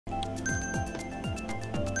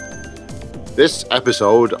This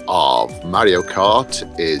episode of Mario Kart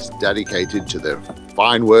is dedicated to the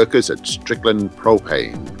fine workers at Strickland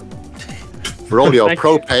Propane. For all your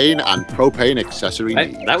propane and propane accessory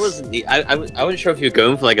needs. That was I wasn't sure if you were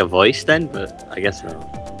going for like a voice then, but I guess not.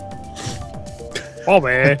 Oh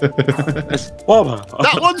man.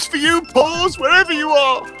 That one's for you, Paws, wherever you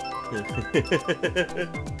are.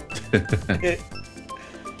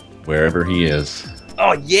 Wherever he is.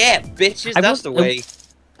 Oh yeah, bitches, that's the way.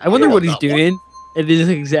 I wonder what he's doing at this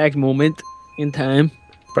exact moment in time.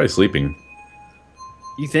 Probably sleeping.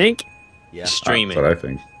 You think? Yeah, streaming. That's what I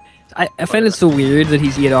think. I find it so weird that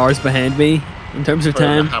he's 8 hours behind me in terms of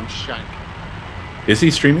time. Is he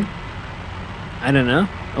streaming? I don't know.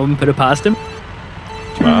 I wouldn't put it past him.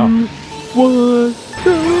 Wow. What?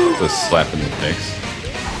 It's a slap in the face.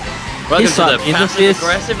 Welcome to the in the passive face.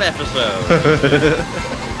 aggressive episode.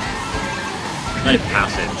 Not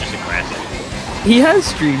passive, just aggressive. He has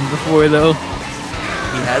streamed before though. He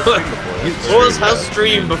has streamed before. Paws has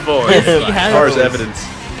streamed before. He has. Cars evidence.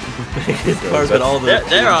 His car's got all the.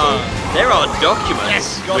 There are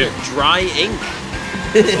documents with dry ink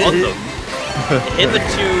on them,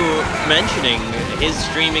 hitherto mentioning his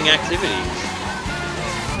streaming activities.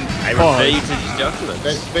 I refer you to these documents.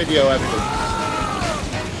 There's video evidence.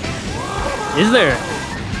 Is there?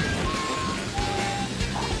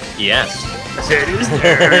 Yes. Is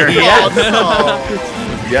there? Oh,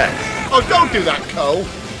 no. Yes. Oh, don't do that, Cole.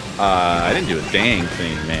 I didn't do a dang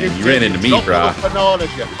thing, man. You ran into me, Drop brah. those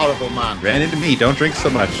bananas, you horrible man. Ran into me. Don't drink so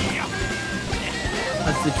much.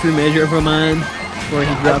 That's the true measure of a man where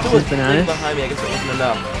he drops his banana. Behind me, I guess it wasn't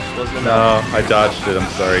enough. Wasn't No, enough. I dodged it. I'm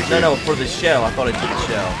sorry. No, for the shell. I thought I took the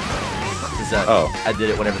shell. I did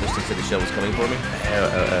it whenever the stick said the shell was coming for me.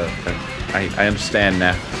 I understand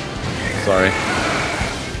now. Sorry.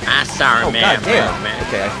 Sorry, Oh, man. goddamn. Man.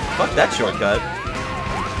 Okay, fuck that shortcut.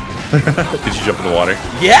 Did you jump in the water?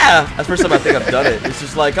 Yeah! That's the first time I think I've done it. It's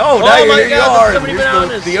just like, oh, now Oh my here you God, are, there's so and many here's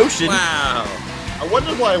bananas. the ocean. Wow. I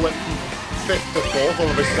wondered why I went from 5th to 4th all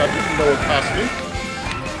of a sudden and no one passed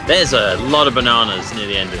me. There's a lot of bananas near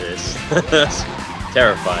the end of this. That's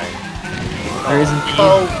terrifying. There isn't.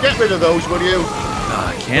 Oh, get rid of those, will you?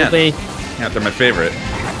 I can't. Wait, Can't. They're my favorite.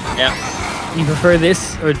 Yeah. you prefer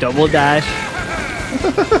this or double dash?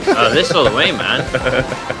 Oh, this all the way, man.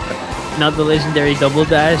 Not the legendary double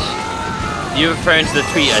dash. You referring to the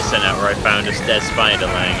tweet I sent out where I found a dead spider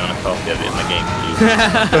laying on a copy of it in my GameCube?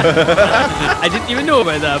 I didn't even know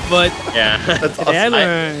about that, but Yeah. today I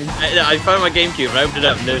learned. I found my GameCube and I opened it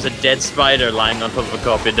up and there was a dead spider lying on top of a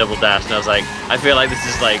copy of Double Dash and I was like, I feel like this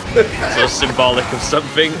is like so symbolic of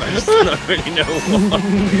something, but I just don't really know what.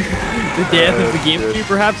 The death of the GameCube,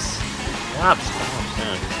 perhaps? Perhaps,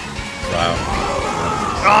 yeah. Wow.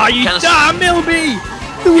 Oh, you Kinda damn Milby!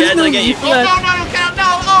 There was Yeah, no like, you- need for Oh, that. no, you can't, no!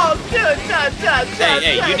 Oh,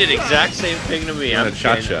 Hey, you did the exact same thing to me. And a I'm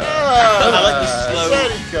kidding. cha-cha. I like the slow- There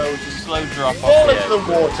he goes. Slow drop Fall off. into the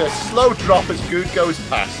water. Slow drop as good goes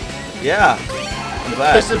past. Yeah. I'm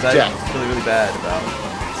glad, Kiss of because I death. was feeling really bad about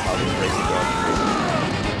how this place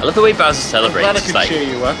is I love the way Bowser I'm celebrates. glad I It's could like, cheer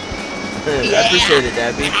you up. going. I appreciate it,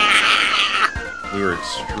 Dappy. We were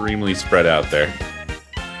extremely spread out there.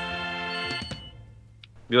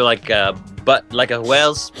 you were like a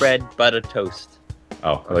well spread butter toast.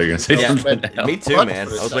 Oh, I thought you were gonna say Yeah, something else. Me too, What? man.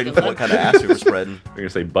 I was waiting for what kind of ass we were spreading. You were gonna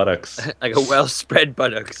say buttocks. Like a well spread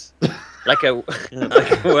buttocks. like a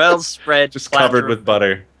well spread. Just covered with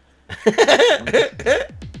butter.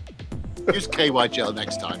 Use KY gel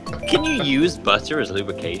next time. Can you use butter as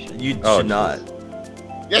lubrication? You Oh, should not.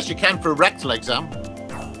 Yes, you can for a rectal exam.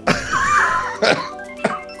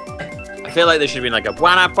 I feel like there should have been like a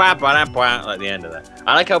bwa like the end of that.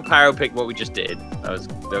 I like how Pyro picked what we just did. That was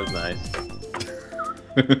nice.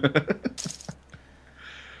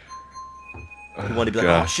 You want to be like,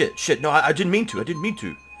 God. oh shit, no, I didn't mean to, I didn't mean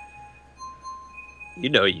to. You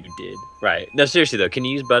know you did. Right. No, seriously though, can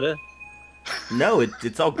you use butter? No,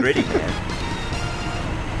 it's all gritty, man.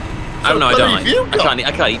 I don't know. I butter don't like. you got?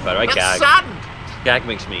 I can't eat butter. I That's gag. sand. Gag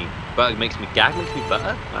makes me. Gag makes me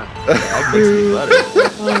butter. Wow. That makes me butter.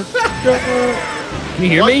 Can you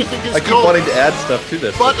hear Why do me? you think it's I keep called wanting to add stuff to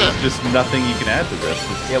this. But butter? there's just nothing you can add to this.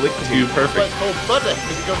 It's Yeah, we too That's why perfect. it's called butter,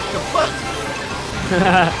 because it goes to butt.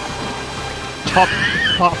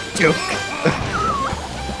 Pop joke.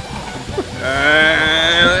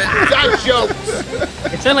 Dad jokes.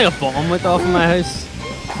 It sounded like a bomb went off in my house.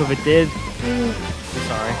 So if it did,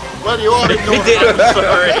 sorry. Well, you are It ignoring did, I'm that.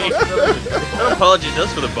 sorry. An apology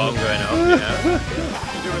does for the bomb going off, you know? What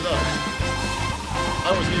did you do with us? I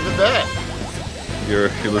wasn't even there. You're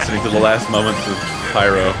listening to the last moments of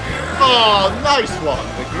Pyro. Oh, nice one.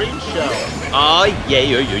 green shell. Oh, yeah.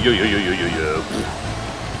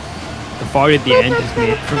 The fart at the end just made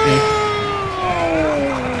it for me.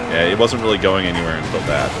 Yeah, it wasn't really going anywhere until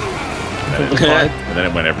that. And then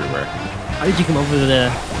it went everywhere. How did you come up with the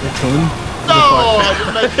tone? No!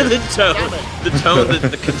 the tone,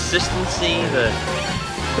 the consistency,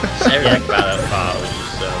 just everything about that part was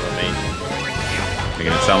just so amazing.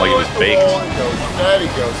 Making it sound like it was baked. There he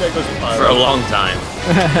goes. There goes the fire. For a long time.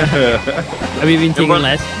 Have you been taking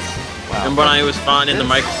lessons? And when I was farting in the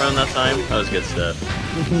microphone that time, that was good stuff.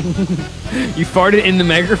 You farted in the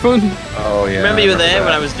microphone? Oh, yeah. Remember you were there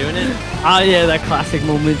when I was doing it? Ah, yeah, that classic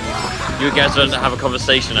moment. You guys wanted to have a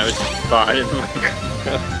conversation, I was just farting in the microphone.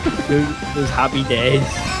 Those happy days.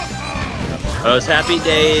 Those happy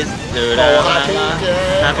days. Happy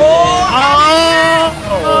days.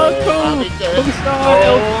 Happy days.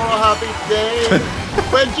 Happy days.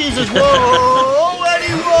 When Jesus wore, when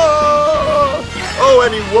he wore. Oh,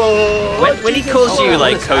 when he wore. When he calls you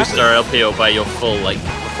like co-star LPO by your full your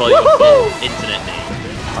full internet name,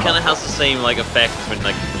 it kind of has the same like effect as when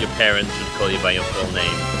like your parents would call you by your full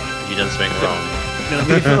name if you done something wrong.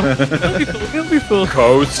 It'll be full.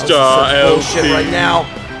 Co-star LPO. Bullshit right now.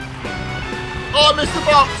 Oh, Mr.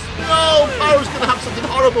 Box! No! I was gonna have something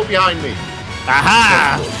horrible behind me.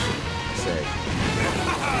 Aha!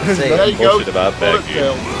 Say There it. you go. Bullshit about that,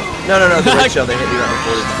 dude. No, the red shell, they hit you right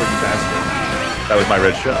before you passed That was my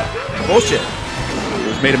red shell. it. Bullshit. It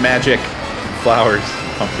was made of magic. Flowers.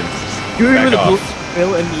 Pumpkins. You remember Back the off. bullshit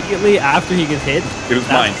Bill immediately after he gets hit? It was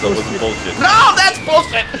mine, so it wasn't bullshit. No, that's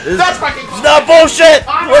bullshit! That's fucking It's not bullshit!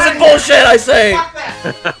 It wasn't bullshit, I say!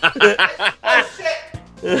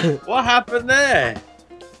 What happened there?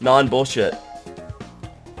 Non-bullshit.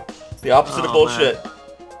 It's the opposite of bullshit. Are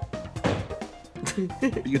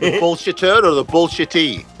you the bullshitter or the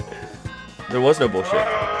bullshitty? There was no bullshit.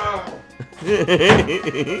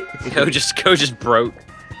 Go just broke.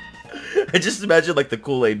 I just imagine like the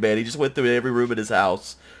Kool-Aid man. He just went through every room in his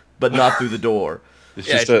house, but not through the door. It's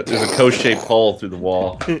just there's a co-shaped hole through the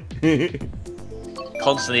wall. It's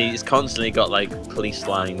constantly got like police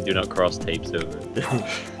line, do not cross tapes over it.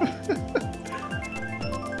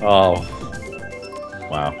 Oh.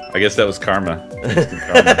 Wow. I guess that was karma.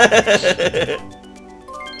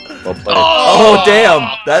 Well played. Oh damn!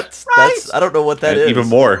 That's I don't know what that is. Even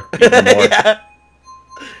more. Even more. Yeah.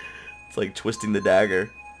 It's like twisting the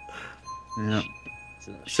dagger. Yeah.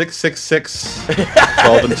 666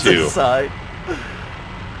 12 and 2. Inside.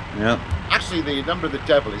 Yeah. Actually, the number of the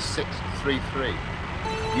devil is 633.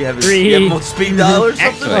 You have a speed dial or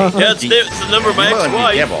something? Yeah, it's the number of my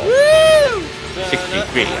ex-wife.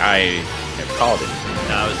 63. I have called it.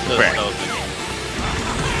 No, it was so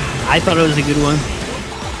I thought it was a good one.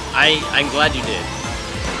 I'm glad you did.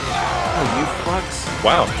 Oh, you fucks.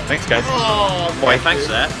 Wow. Thanks, guys. Oh, Boy, thanks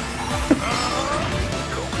for that.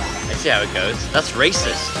 I see how it goes. That's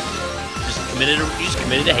racist. You just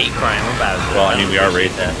committed a hate crime about it. Well, I mean, we are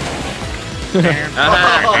racist.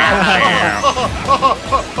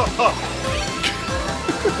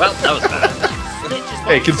 Well, that was bad.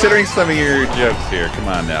 Hey, considering some of your jokes here, come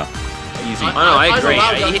on now. Easy. Oh no, I agree.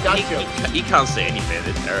 I'm allowed He can't say anything.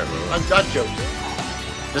 It's terrible. I'm dad jokes.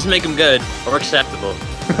 Doesn't make him good or acceptable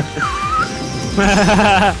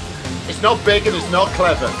It's not big and it's not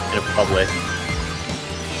clever. in public.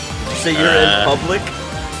 Did you say you're in public?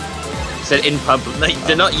 Said in public. No,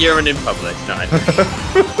 they're not urine in public. No.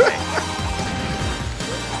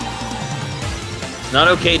 It's not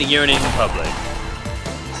okay to urinate in public.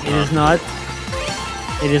 It is not.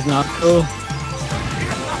 It is not cool.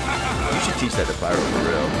 You should teach that to Pyro for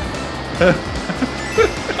real.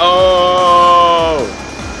 Oh!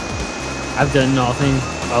 I've done nothing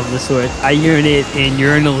of the sort. I urinate in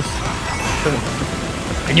urinals.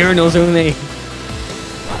 And urinals only.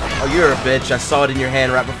 Oh, you're a bitch. I saw it in your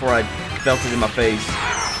hand right before I felt it in my face.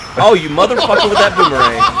 Oh, you motherfucker with that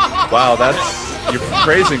boomerang. Wow, you're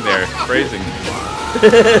phrasing there. Phrasing.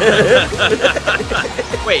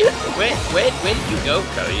 Wait, where did you go,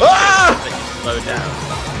 Cody? Slow down.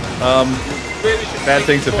 Bad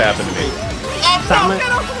things have happened to me. Damn it.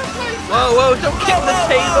 Whoa, don't kick the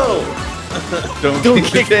table! Don't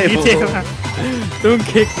kick the table. Don't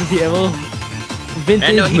kick the table.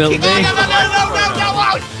 Vintage No, he milk kicked bag. the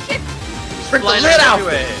Rip the lid out!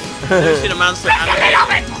 I've never seen a man so animated.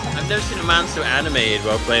 I've never seen a man so animated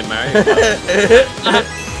while playing Mario Kart.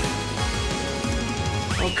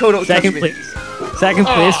 Oh, Ko, don't Second touch me. place. Second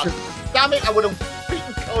place. Oh, damn it, I would have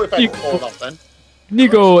beaten Ko if I hadn't fallen off then.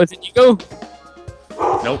 Nico, is it Nico?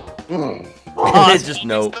 Nope. Oh, It's just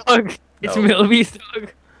no. Dog. It's No. Milby's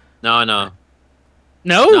dog. No. No?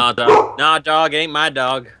 Nah, dog. Nah, dog. Ain't my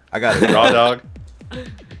dog. I got it. Raw dog.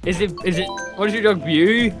 Is it? What is your dog?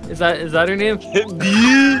 Bew? Is that her name?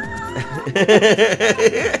 Bew.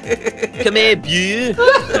 Come here, Bew.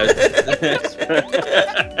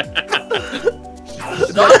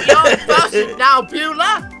 Stop your fussing now,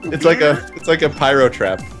 Beulah! It's like a pyro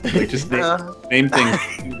trap. Like just name things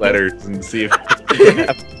 2 letters and see if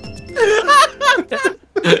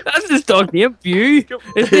That's his dog name, Bew.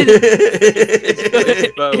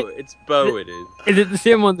 It's Bo, it is. Is it the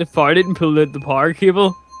same one that farted and pulled out the power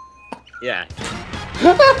cable? Yeah.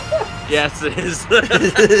 Yes, it is.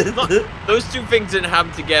 Those 2 things didn't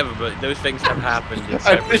happen together, but those things have happened in I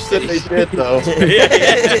separate wish that they stages. did though.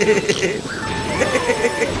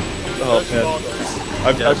 Oh man.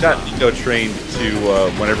 I've gotten Nico trained to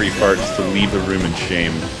whenever he farts to leave the room in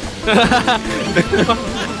shame.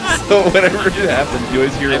 So whenever it happens, you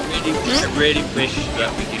always hear I really wish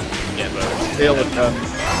that we could get those. tail of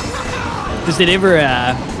guns. Does it ever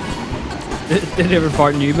did it ever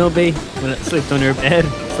fart in you, Milby? When it slept on your bed?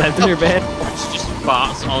 Slept on your bed? It's just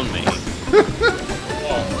farts on me.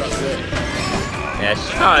 Yeah,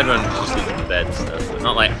 she can't everyone just sleep in bed and stuff. But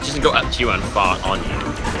not like, she doesn't go up to you and fart on you.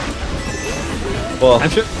 Well, I'm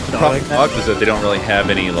sure. the problem with dogs is that they don't really have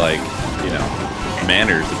any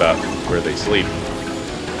manners about where they sleep.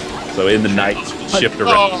 So in the night, shift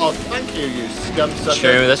around. Oh, thank you, you scum sucker.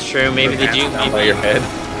 True, that's true. Maybe they do. By your head.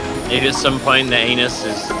 Maybe at some point the anus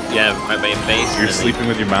is, right by your face. You're sleeping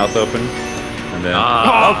with your mouth open, and then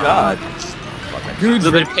Oh god. A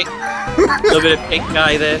little bit of pink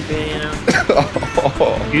guy there, you know.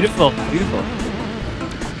 Beautiful, beautiful.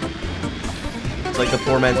 It's like the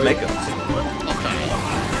poor man's makeup.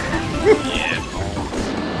 Yeah.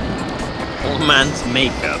 Old man's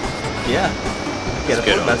makeup. Yeah. Can't It's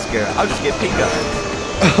good afford mascara. I'll just get pink eye.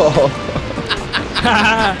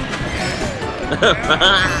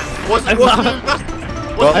 What's I the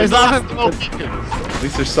last of all beacons? at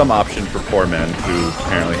least there's some option for poor men who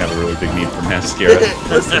apparently have a really big need for mascara. they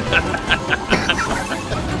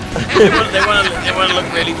want to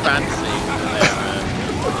look really fancy.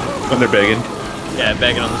 When they're begging, Yeah,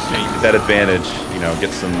 begging on the street. that advantage,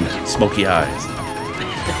 get some smoky eyes.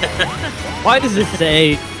 Why does it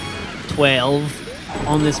say 12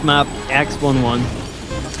 on this map? X11.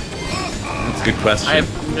 That's a good question. I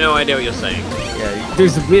have no idea what you're saying. Yeah.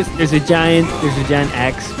 There's a giant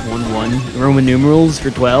X11 Roman numerals for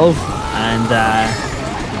 12, and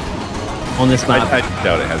on this map I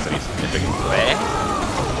doubt it has any significance. Where?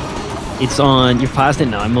 it's on. You're past it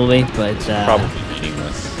now, Emily, but Probably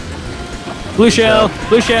meaningless. blue shell.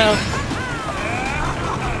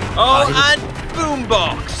 Oh, and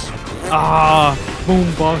boombox. Ah,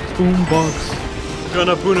 boombox.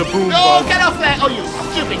 Gonna boom a boombox. No, get off there! Oh, you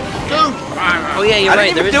stupid goon! Oh yeah, you're I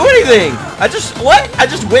right. didn't even There do anything. I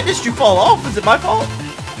just witnessed you fall off. Is it my fault?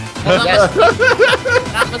 Yes.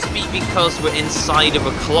 That must be because we're inside of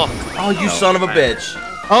a clock. Oh, you son of a bitch.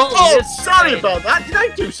 Oh, sorry about that. Did I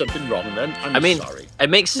do something wrong then? I'm sorry. It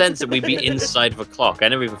makes sense that we'd be inside of a clock. I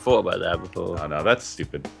never even thought about that before. No, that's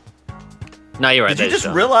stupid. No, you're right. Did you there's just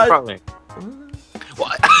some. realize- Probably. Well,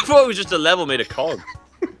 I thought it was just a level made of cogs.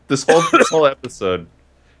 This whole episode.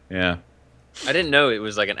 Yeah. I didn't know it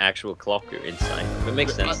was like an actual clock you're inside. It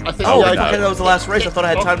makes sense. I think Oh, the I idea- thought that was the last race. I thought I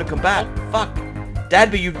had time to come back. Fuck.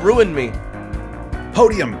 Dadby, you ruined me.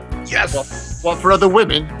 Podium. Yes. What for other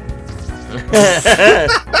women?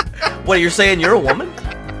 What, you're saying you're a woman?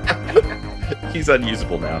 He's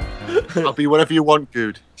unusable now. I'll be whatever you want,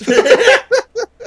 good.